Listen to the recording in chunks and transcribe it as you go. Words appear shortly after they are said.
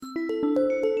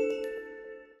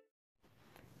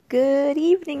Good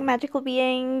evening, magical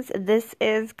beings. This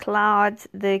is Cloud,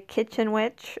 the kitchen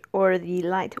witch, or the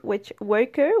light witch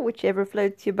worker, whichever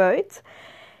floats your boat.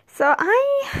 So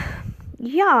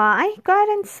I got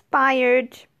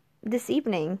inspired this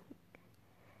evening.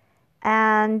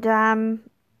 And,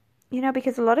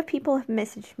 because a lot of people have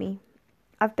messaged me.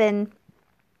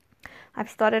 I've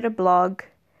started a blog,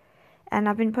 and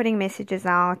I've been putting messages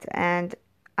out, and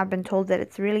I've been told that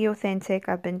it's really authentic.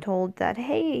 I've been told that,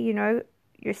 hey,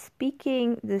 you're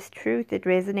speaking this truth. It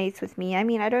resonates with me. I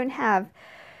mean, I don't have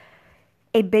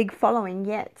a big following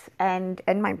yet, and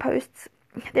my posts,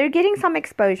 they're getting some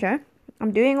exposure.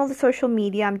 I'm doing all the social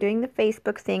media. I'm doing the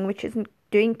Facebook thing, which isn't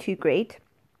doing too great.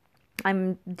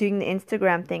 I'm doing the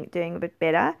Instagram thing, doing a bit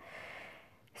better.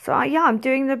 So I'm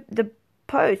doing the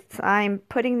posts. I'm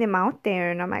putting them out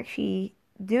there, and I'm actually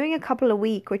doing a couple a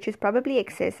week, which is probably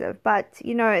excessive. But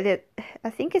that I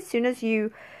think as soon as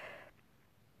you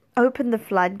open the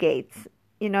floodgates,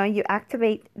 you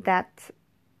activate that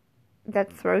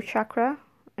throat chakra.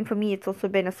 And for me, it's also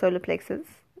been a solar plexus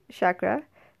chakra,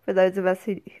 for those of us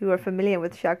who are familiar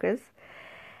with chakras.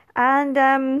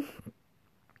 And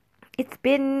it's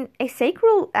been a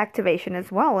sacral activation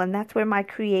as well, and that's where my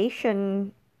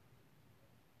creation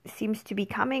seems to be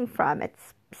coming from.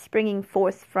 It's springing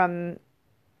forth from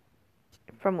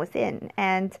within.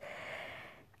 And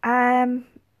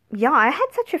I had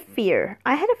such a fear.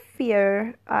 I had a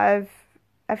fear of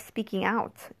speaking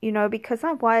out, because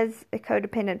I was a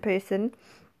codependent person.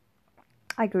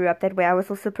 I grew up that way. I was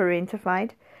also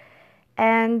parentified.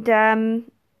 And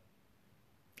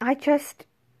I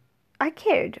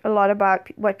cared a lot about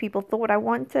what people thought. I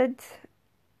wanted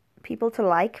people to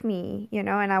like me, and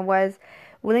I was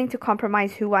willing to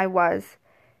compromise who I was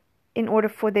in order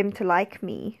for them to like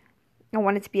me. I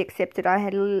wanted to be accepted. I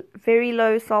had very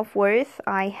low self-worth.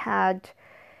 I had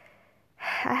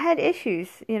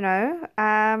issues,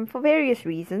 for various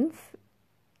reasons.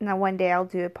 Now, one day I'll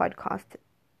do a podcast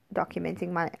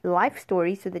documenting my life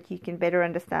story so that you can better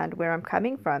understand where I'm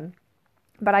coming from.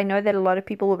 But I know that a lot of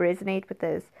people will resonate with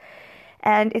this.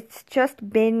 And it's just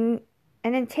been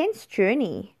an intense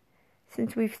journey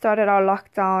since we've started our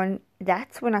lockdown.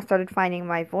 That's when I started finding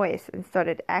my voice and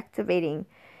started activating.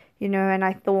 And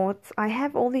I thought, I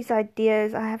have all these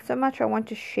ideas. I have so much I want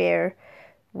to share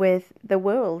with the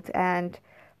world. And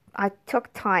I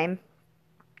took time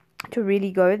to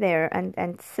really go there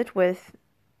and sit with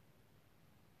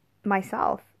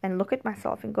myself and look at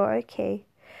myself and go, okay,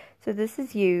 so this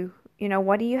is you.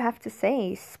 What do you have to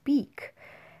say? Speak.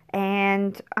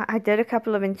 And I did a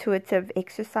couple of intuitive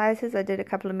exercises. I did a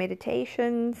couple of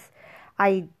meditations.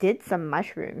 I did some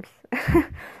mushrooms.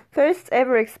 First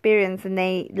ever experience, and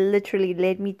they literally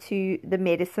led me to the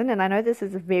medicine. And I know this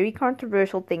is a very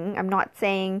controversial thing. I'm not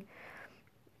saying,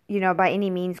 by any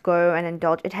means go and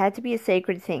indulge. It had to be a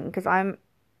sacred thing, because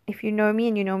if you know me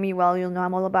and you know me well, you'll know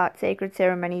I'm all about sacred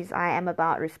ceremonies. I am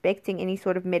about respecting any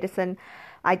sort of medicine.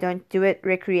 I don't do it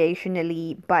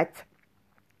recreationally, but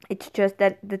it's just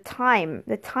that the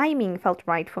timing felt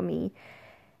right for me.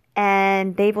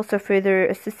 And they've also further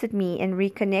assisted me in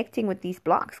reconnecting with these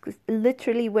blocks, because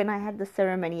literally when I had the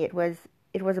ceremony, it was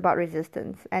about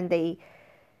resistance, and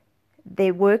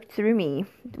they worked through me.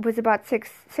 It was about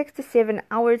 6 to 7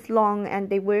 hours long, and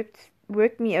they worked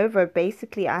me over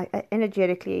basically,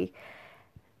 energetically,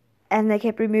 and they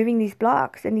kept removing these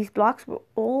blocks. And these blocks were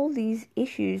all these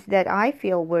issues that I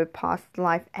feel were past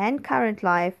life and current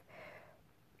life,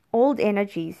 old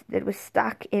energies that were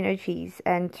stuck energies,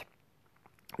 and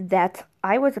that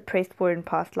I was oppressed for in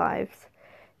past lives,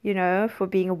 for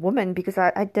being a woman, because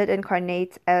I did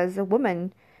incarnate as a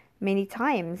woman many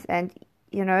times. And,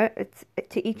 it's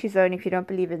to each his own if you don't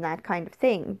believe in that kind of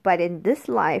thing. But in this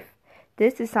life,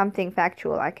 this is something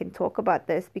factual. I can talk about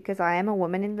this because I am a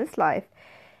woman in this life.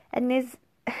 And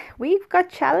we've got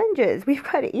challenges. We've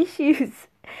got issues.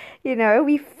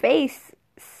 We face,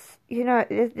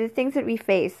 the things that we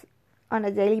face on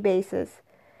a daily basis.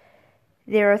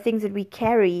 There are things that we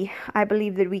carry. I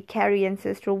believe that we carry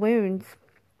ancestral wounds.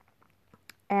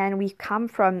 And we come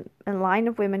from a line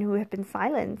of women who have been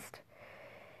silenced.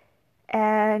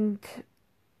 And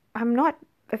I'm not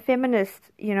a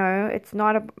feminist, it's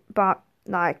not about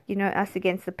us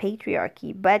against the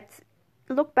patriarchy. But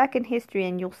look back in history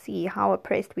and you'll see how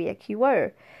oppressed we actually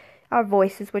were. Our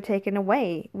voices were taken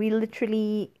away. We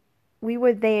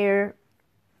were there.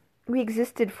 We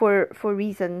existed for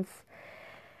reasons,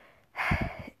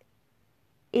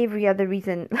 every other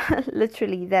reason,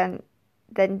 literally, than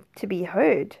to be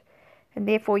heard. And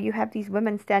therefore you have these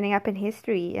women standing up in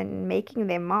history and making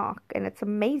their mark, and it's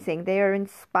amazing. They are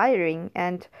inspiring,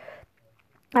 and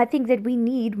I think that we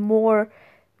need more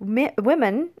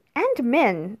women and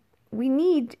men. We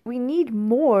need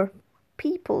more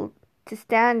people to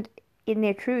stand in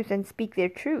their truth and speak their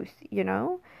truth, you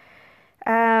know?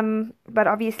 But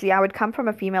obviously, I would come from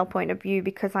a female point of view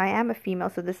because I am a female,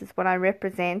 so this is what I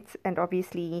represent, and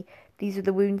obviously, these are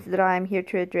the wounds that I'm here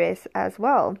to address as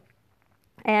well.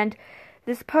 And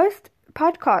this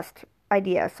podcast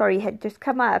idea, sorry, had just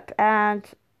come up, and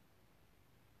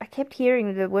I kept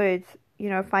hearing the words,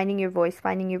 finding your voice,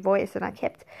 and I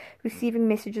kept receiving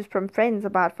messages from friends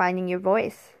about finding your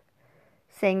voice,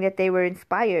 saying that they were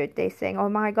inspired. They're saying, "Oh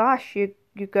my gosh,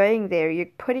 you're going there. You're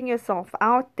putting yourself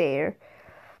out there."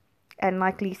 And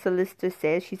like Lisa Lister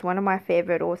says, she's one of my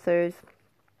favorite authors,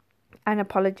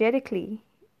 unapologetically,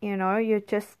 you're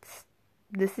just,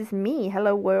 this is me,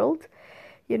 hello world,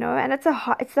 and it's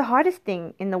the hardest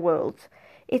thing in the world.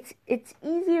 It's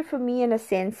easier for me in a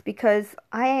sense because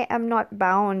I am not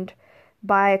bound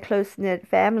by a close-knit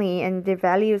family and their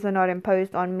values are not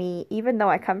imposed on me, even though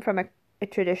I come from a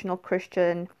traditional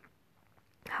Christian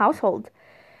household.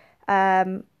 I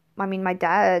mean, my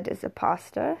dad is a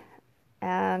pastor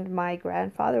and my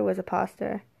grandfather was a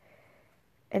pastor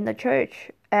in the church.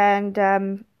 And,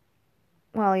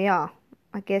 well, yeah,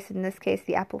 I guess in this case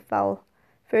the apple fell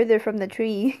further from the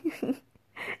tree.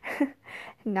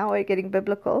 Now we're getting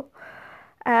biblical.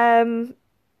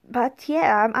 But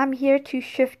yeah, I'm here to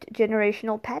shift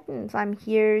generational patterns. I'm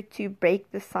here to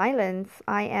break the silence.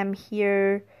 I am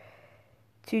here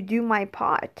to do my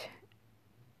part.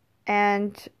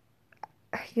 And,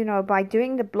 by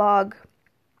doing the blog,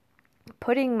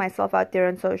 putting myself out there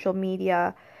on social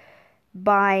media,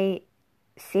 by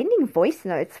sending voice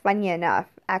notes, funny enough,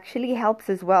 actually helps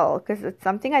as well, because it's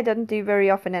something I didn't do very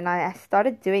often, and I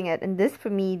started doing it. And this, for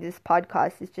me, this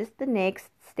podcast is just the next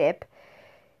step,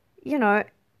 in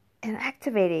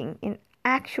activating, in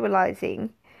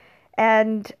actualizing.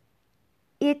 And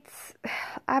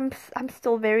I'm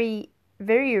still very,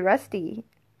 very rusty.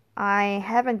 I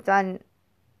haven't done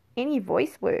any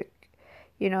voice work,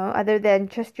 other than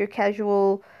just your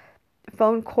casual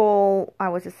phone call. I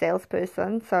was a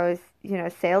salesperson, so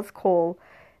sales call.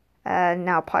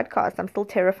 Now podcast. I'm still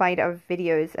terrified of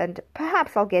videos, and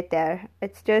perhaps I'll get there.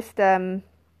 It's just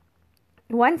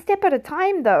one step at a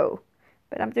time, though.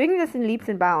 But I'm doing this in leaps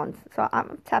and bounds, so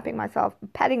I'm patting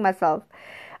myself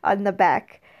on the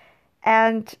back.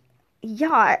 And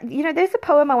yeah, there's a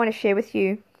poem I want to share with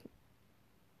you.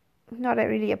 Not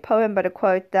really a poem, but a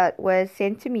quote that was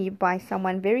sent to me by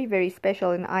someone very, very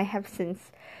special, and I have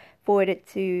since forwarded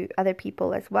to other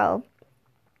people as well.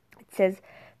 It says,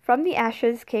 "From the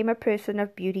ashes came a person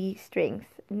of beauty,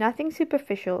 strength, nothing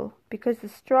superficial, because the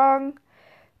strong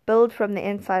build from the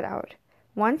inside out.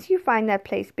 Once you find that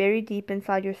place buried deep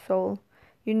inside your soul,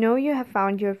 you know you have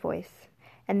found your voice."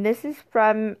 And this is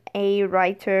from a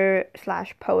writer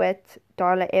 / poet,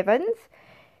 Darla Evans.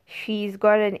 She's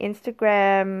got an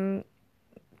Instagram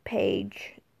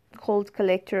page called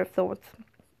Collector of Thoughts,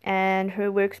 and her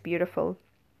work's beautiful.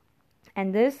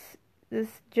 And this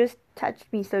just touched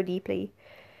me so deeply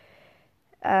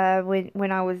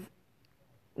when I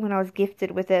was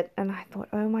gifted with it, and I thought,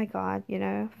 oh my God,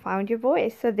 found your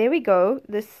voice. So there we go.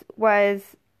 This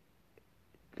was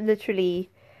literally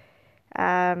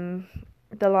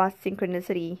the last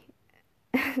synchronicity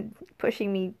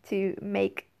pushing me to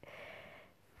make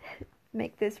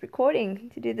this recording,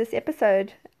 to do this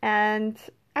episode. And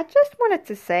I just wanted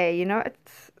to say,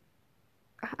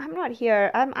 I'm not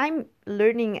here. I'm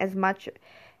learning as much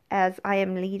as I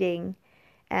am leading.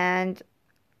 And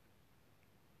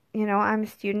I'm a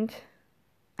student,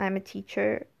 I'm a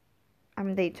teacher,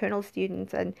 I'm the eternal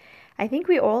student, and I think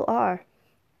we all are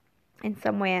in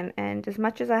some way. And as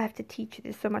much as I have to teach,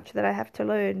 there's so much that I have to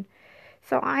learn.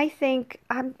 So I think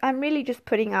I'm really just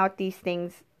putting out these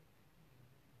things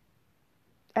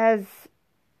as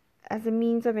a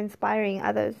means of inspiring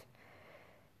others,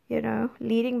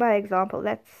 leading by example.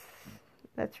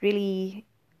 That's really,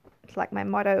 it's like my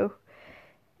motto.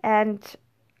 And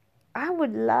I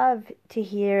would love to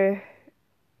hear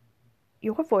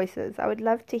your voices. I would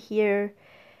love to hear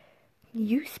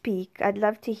you speak. I'd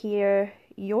love to hear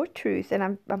your truth.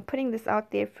 And I'm putting this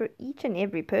out there for each and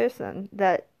every person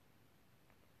that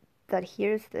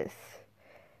hears this.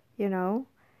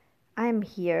 I'm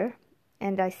here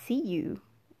and I see you,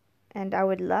 and I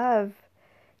would love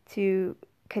to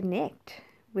connect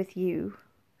with you,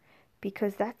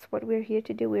 because that's what we're here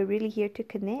to do. We're really here to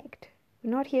connect. We're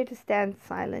not here to stand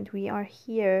silent. We are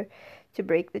here to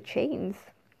break the chains,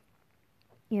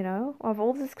 of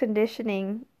all this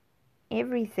conditioning,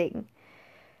 everything.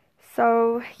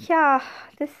 So, yeah,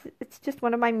 it's just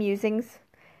one of my musings.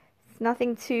 It's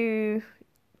nothing too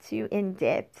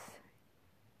in-depth.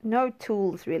 no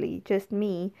tools really, just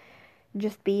me,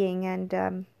 just being.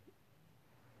 And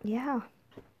yeah,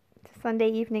 it's a Sunday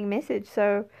evening message.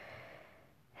 So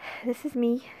this is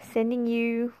me sending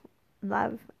you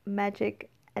love, magic,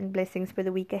 and blessings for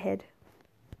the week ahead.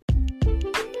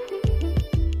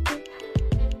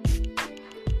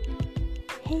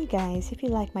 Hey guys, if you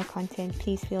like my content,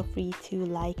 please feel free to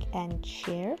like and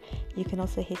share. You can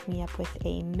also hit me up with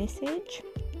a message.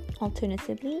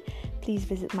 Alternatively, please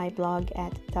visit my blog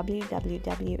at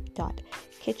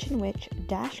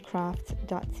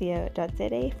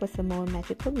www.kitchenwitch-crafts.co.za for some more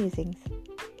magical musings.